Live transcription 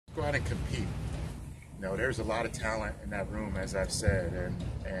Go out and compete. You know, there's a lot of talent in that room, as I've said,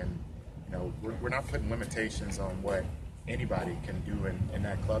 and you know, we're not putting limitations on what anybody can do in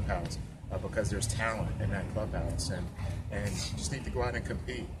that clubhouse because there's talent in that clubhouse, and you just need to go out and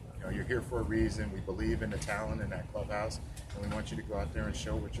compete. You know, you're here for a reason. We believe in the talent in that clubhouse, and we want you to go out there and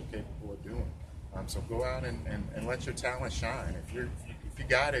show what you're capable of doing. So go out and let your talent shine. If you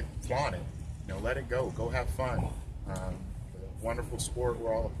got it, flaunt it. You know, let it go. Go have fun. Wonderful sport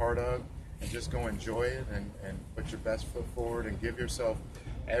we're all a part of, and just go enjoy it and put your best foot forward and give yourself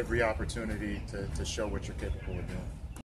every opportunity to show what you're capable of doing.